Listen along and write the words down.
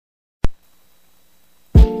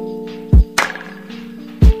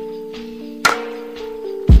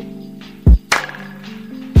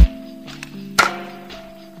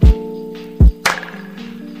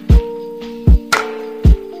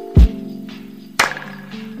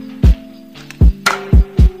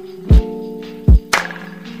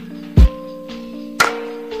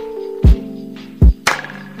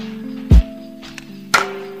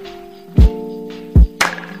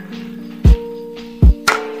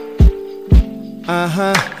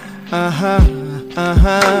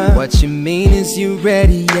What you mean is you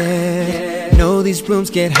ready yet? Know these rooms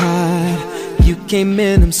get hot. You came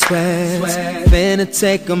in them sweats, finna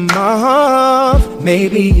take them off.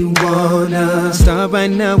 Maybe you wanna start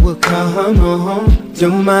right now, we'll come home.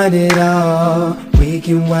 Don't mind it all, we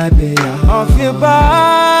can wipe it off your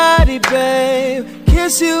body, babe.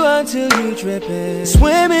 Kiss you until you drippin',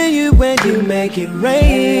 swimming you when you make it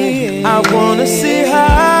rain. I wanna see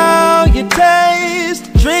how you taste.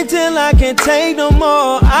 Drink till I can't take no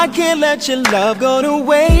more. I can't let your love go to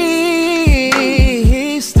waste.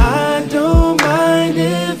 I don't mind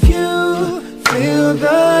if you feel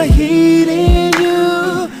the heat in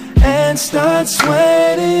you and start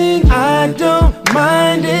sweating. I don't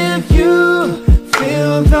mind if you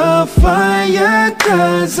feel the fire,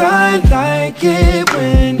 'cause I like it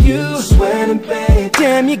when you sweatin', babe.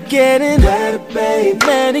 Damn, you're getting wetter, babe.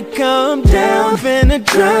 Let it come down, finna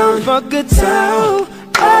drown, fuck a towel.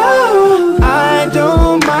 Oh, I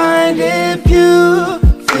don't mind if you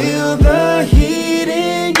feel the heat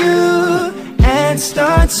in you and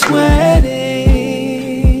start sweating.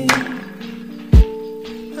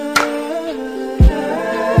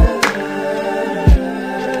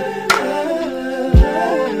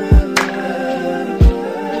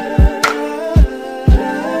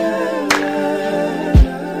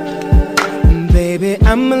 Baby,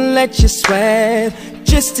 I'ma let you sweat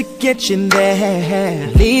just to get you there.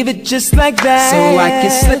 Leave it just like that, so I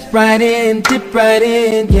can slip right in, dip right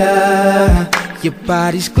in, yeah. Your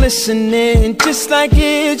body's glistening just like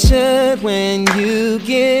it should when you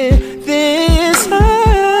get this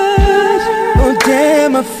hot. Oh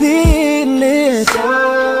damn, I feel it.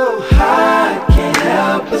 So hot, can't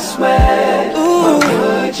help but sweat. Ooh. Why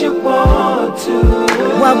would you want to?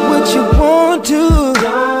 Why would you want to?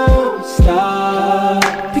 Don't stop.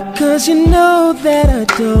 Because you know that I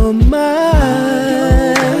don't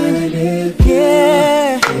mind.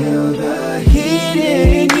 Yeah, feel the heat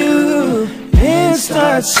in you and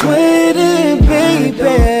start sweating,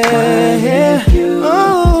 baby.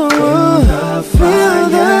 Oh, feel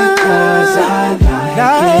the cause I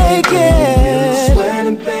like it.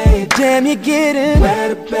 Sweating, babe. Damn, you're getting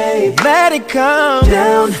wetter, babe. Let it come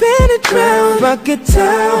down, finna drown, fuck it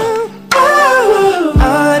down. Oh, I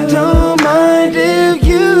don't mind if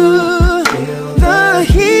you feel the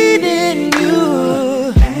heat in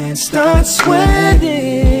you and start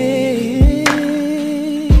sweating.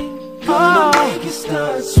 Oh, make it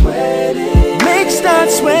start sweating. Start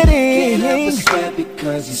sweating. Can't help but sweat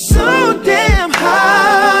because you're so damn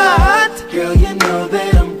hot. Girl, you know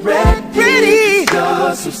that I'm ready.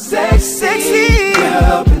 You're so sexy.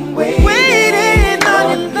 Girl, I've been waiting on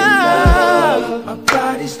your love. My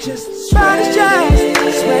body's just sweating.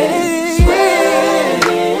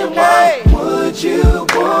 Why would you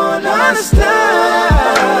wanna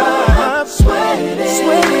stop sweating?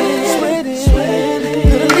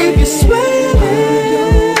 Gonna leave you sweating.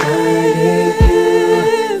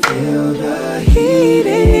 Feel the heat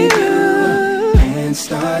in you and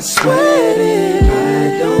start sweating. I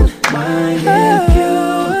don't mind if you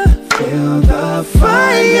feel the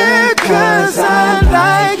fire, 'cause I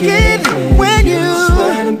like it when you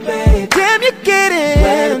sweating, babe. Damn, you get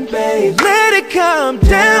it, babe. Let it come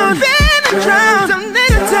down, then it drowns, I'm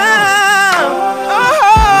little down.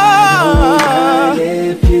 Oh,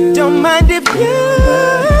 don't mind if you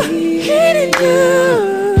heat in you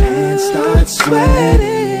and start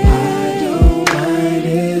sweating. I don't mind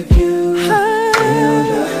if you feel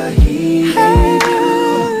the heat in you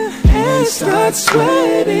and start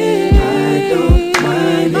sweating. I don't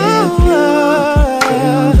mind if you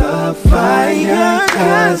feel the fire,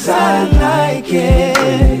 'cause I like it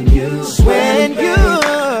when you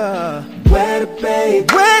wetter, babe.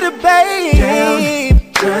 Down,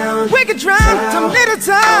 drown, we can drown some little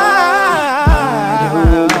time.